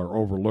people are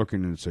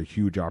overlooking, and it's a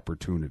huge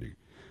opportunity.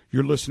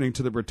 You're listening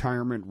to the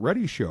Retirement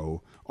Ready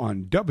Show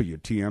on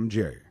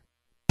WTMJ.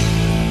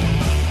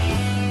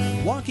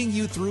 Walking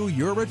you through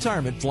your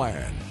retirement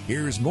plan.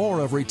 Here's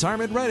more of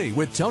Retirement Ready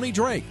with Tony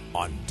Drake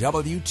on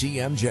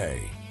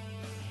WTMJ.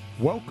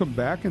 Welcome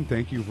back, and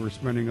thank you for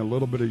spending a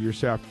little bit of your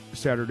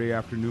Saturday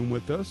afternoon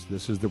with us.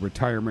 This is the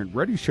Retirement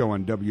Ready Show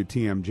on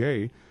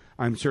WTMJ.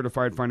 I'm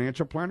certified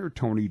financial planner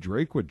Tony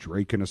Drake with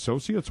Drake &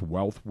 Associates,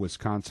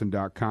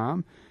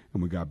 wealthwisconsin.com.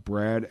 And we got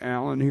Brad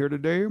Allen here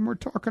today, and we're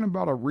talking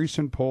about a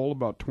recent poll.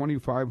 About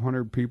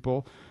 2,500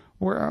 people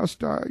were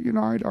asked,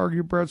 I'd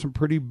argue, Brad, some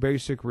pretty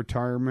basic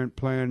retirement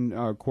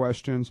plan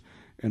questions,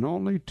 and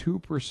only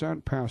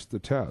 2% passed the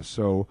test.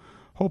 So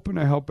hoping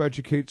to help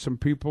educate some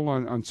people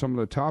on some of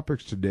the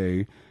topics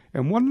today.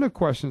 And one of the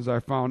questions I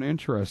found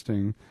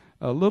interesting,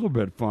 a little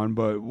bit fun,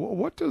 but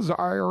what does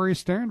IRA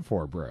stand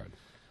for, Brad?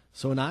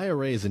 So an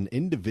IRA is an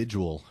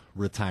individual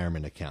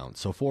retirement account.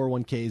 So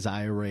 401ks,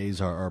 IRAs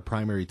are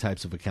primary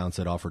types of accounts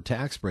that offer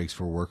tax breaks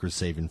for workers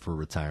saving for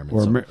retirement.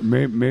 Or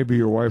maybe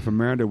your wife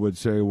Amanda would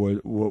say,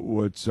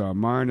 what's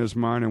mine is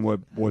mine and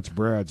what's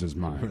Brad's is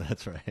mine.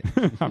 That's right.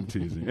 I'm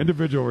teasing.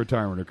 Individual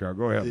retirement account.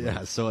 Go ahead.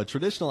 Yeah, so a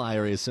traditional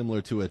IRA is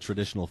similar to a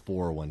traditional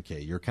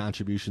 401k. Your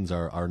contributions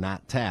are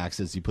not taxed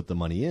as you put the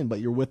money in, but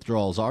your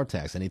withdrawals are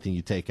taxed. Anything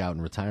you take out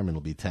in retirement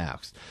will be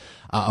taxed.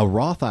 A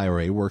Roth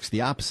IRA works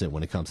the opposite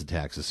when it comes to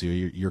taxes. So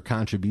your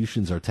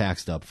contributions are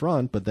taxed up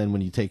front, but then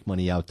when you take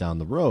money out down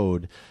the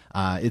road,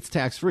 it's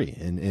tax-free,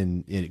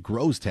 and it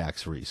grows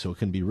tax-free, so it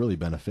can be really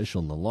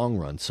beneficial in the long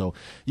run. So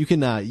you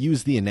can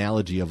use the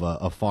analogy of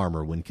a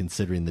farmer when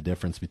considering the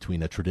difference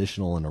between a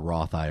traditional and a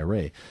Roth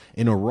IRA.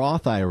 In a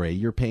Roth IRA,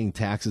 you're paying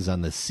taxes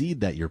on the seed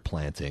that you're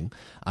planting.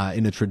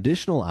 In a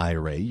traditional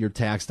IRA, you're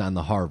taxed on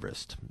the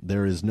harvest.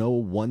 There is no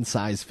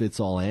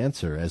one-size-fits-all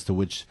answer as to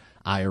which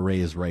IRA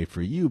is right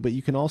for you, but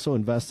you can also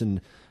invest in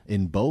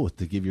both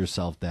to give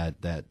yourself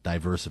that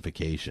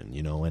diversification,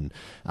 and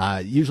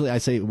usually I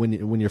say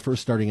when you're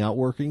first starting out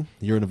working,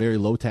 you're in a very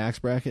low tax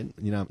bracket,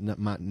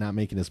 not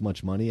making as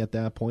much money at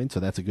that point,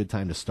 so that's a good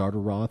time to start a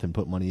Roth and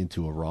put money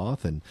into a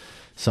Roth. And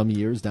some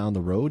years down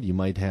the road, you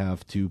might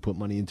have to put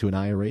money into an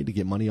IRA to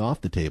get money off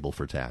the table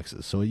for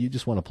taxes. So you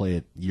just want to play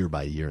it year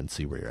by year and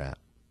see where you're at.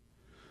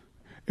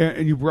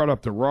 And you brought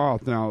up the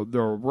Roth. Now, the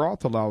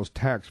Roth allows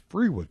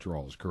tax-free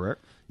withdrawals,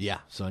 correct? Yeah,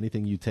 so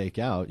anything you take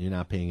out, you're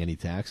not paying any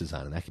taxes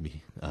on it. That can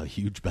be a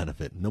huge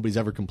benefit. Nobody's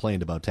ever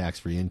complained about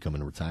tax-free income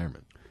in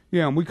retirement.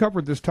 Yeah, and we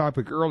covered this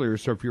topic earlier,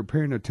 so if you're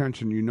paying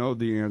attention,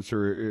 the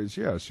answer is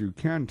yes, you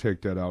can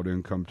take that out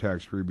income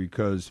tax-free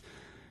because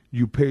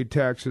you pay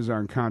taxes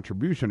on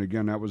contribution.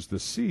 Again, that was the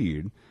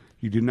seed.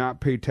 You do not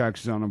pay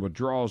taxes on the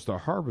withdrawals, the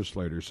harvest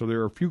later. So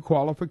there are a few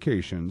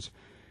qualifications.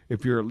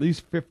 If you're at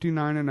least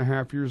 59 and a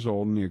half years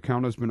old and the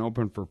account has been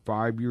open for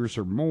 5 years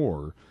or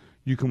more,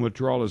 you can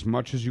withdraw as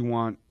much as you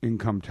want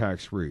income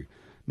tax-free.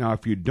 Now,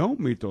 if you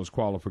don't meet those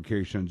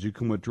qualifications, you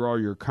can withdraw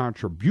your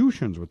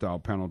contributions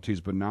without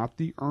penalties, but not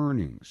the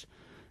earnings.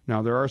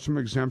 Now, there are some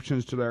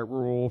exemptions to that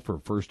rule for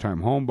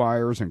first-time home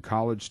buyers and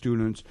college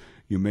students.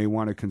 You may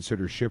want to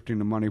consider shifting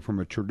the money from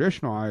a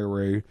traditional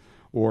IRA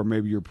or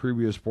maybe your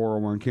previous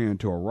 401k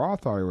into a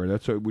Roth IRA.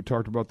 That's what we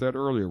talked about that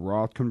earlier,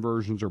 Roth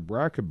conversions or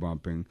bracket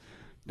bumping.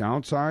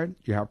 Downside,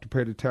 you have to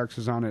pay the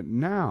taxes on it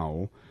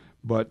now,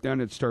 but then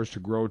it starts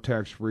to grow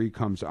tax-free,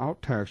 comes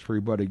out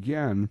tax-free. But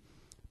again,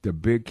 the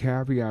big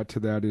caveat to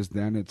that is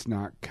then it's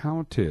not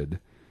counted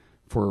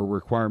for a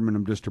requirement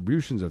of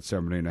distributions at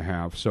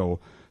 70.5.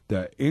 So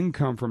the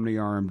income from the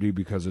RMD,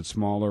 because it's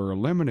smaller or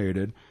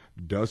eliminated,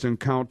 doesn't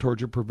count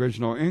towards your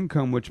provisional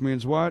income, which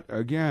means what?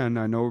 Again,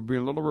 I know we're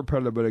being a little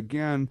repetitive, but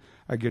again,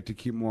 I get to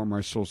keep more of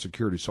my Social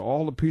Security. So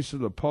all the pieces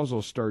of the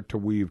puzzle start to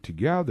weave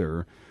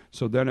together.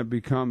 So then it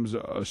becomes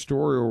a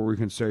story where we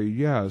can say,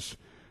 yes,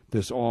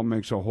 this all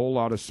makes a whole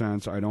lot of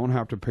sense. I don't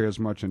have to pay as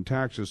much in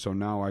taxes, so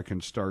now I can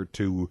start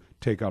to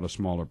take out a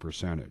smaller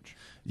percentage.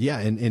 Yeah,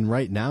 and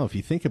right now, if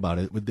you think about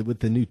it, with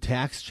the new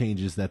tax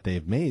changes that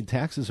they've made,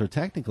 taxes are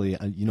technically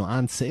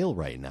on sale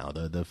right now.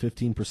 The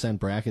 15%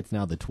 bracket's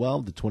now the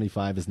 12, the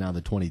 25 is now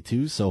the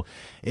 22. So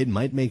it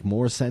might make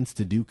more sense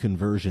to do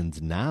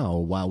conversions now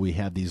while we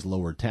have these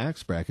lower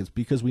tax brackets,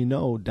 because we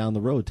know down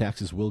the road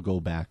taxes will go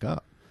back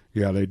up.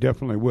 Yeah, they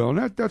definitely will.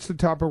 And that's the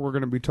topic we're going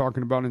to be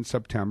talking about in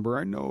September.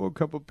 I know a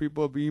couple of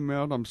people have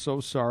emailed. I'm so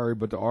sorry,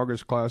 but the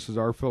August classes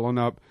are filling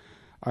up.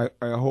 I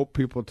hope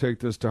people take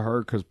this to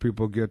heart because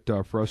people get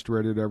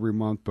frustrated every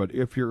month. But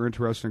if you're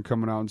interested in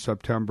coming out in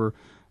September,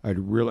 I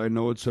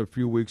know it's a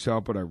few weeks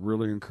out, but I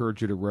really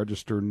encourage you to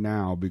register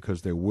now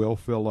because they will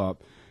fill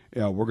up.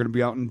 We're going to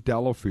be out in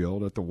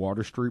Delafield at the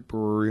Water Street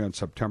Brewery on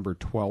September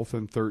 12th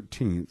and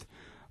 13th.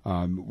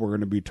 We're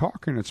going to be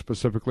talking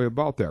specifically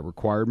about that,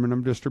 required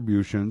minimum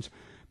distributions.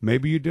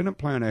 Maybe you didn't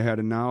plan ahead,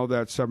 and now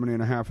that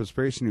 70.5 is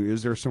facing you.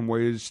 Is there some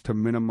ways to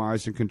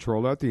minimize and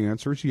control that? The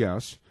answer is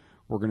yes.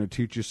 We're going to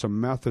teach you some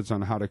methods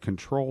on how to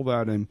control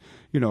that. And,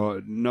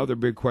 another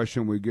big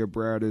question we get,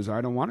 Brad, is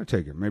I don't want to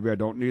take it. Maybe I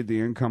don't need the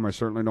income. I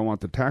certainly don't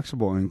want the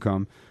taxable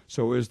income.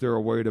 So is there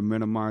a way to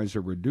minimize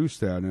or reduce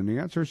that? And the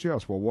answer is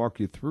yes. We'll walk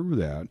you through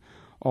that.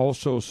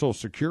 Also, Social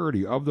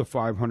Security, of the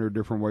 500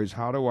 different ways,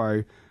 how do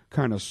I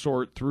kind of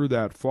sort through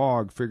that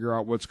fog, figure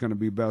out what's going to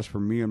be best for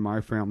me and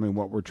my family and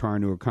what we're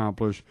trying to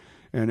accomplish?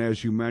 And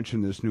as you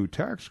mentioned, this new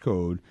tax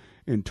code,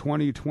 in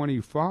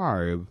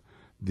 2025,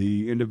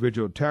 the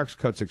individual tax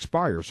cuts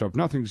expire. So if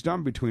nothing's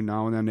done between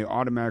now and then, they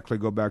automatically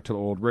go back to the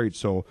old rate.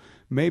 So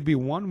maybe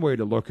one way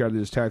to look at it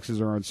is taxes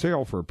are on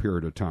sale for a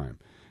period of time.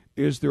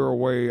 Is there a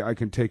way I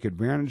can take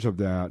advantage of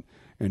that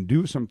and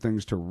do some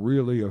things to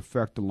really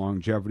affect the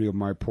longevity of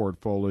my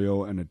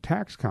portfolio and the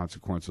tax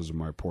consequences of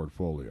my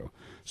portfolio?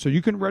 So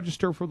you can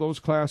register for those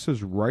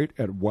classes right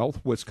at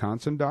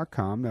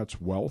wealthwisconsin.com. That's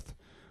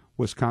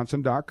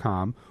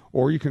wealthwisconsin.com.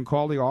 Or you can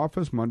call the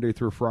office Monday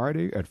through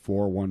Friday at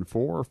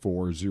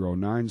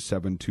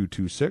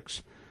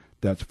 414-409-7226.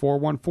 That's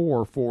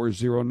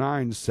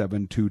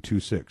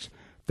 414-409-7226.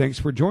 Thanks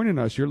for joining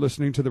us. You're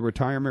listening to the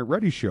Retirement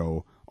Ready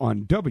Show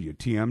on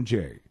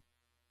WTMJ.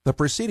 The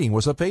preceding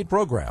was a paid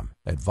program.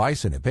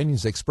 Advice and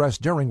opinions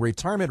expressed during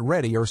Retirement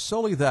Ready are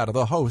solely that of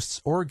the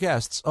hosts or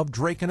guests of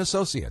Drake &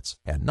 Associates,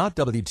 and not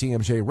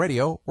WTMJ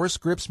Radio or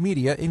Scripps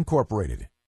Media Incorporated.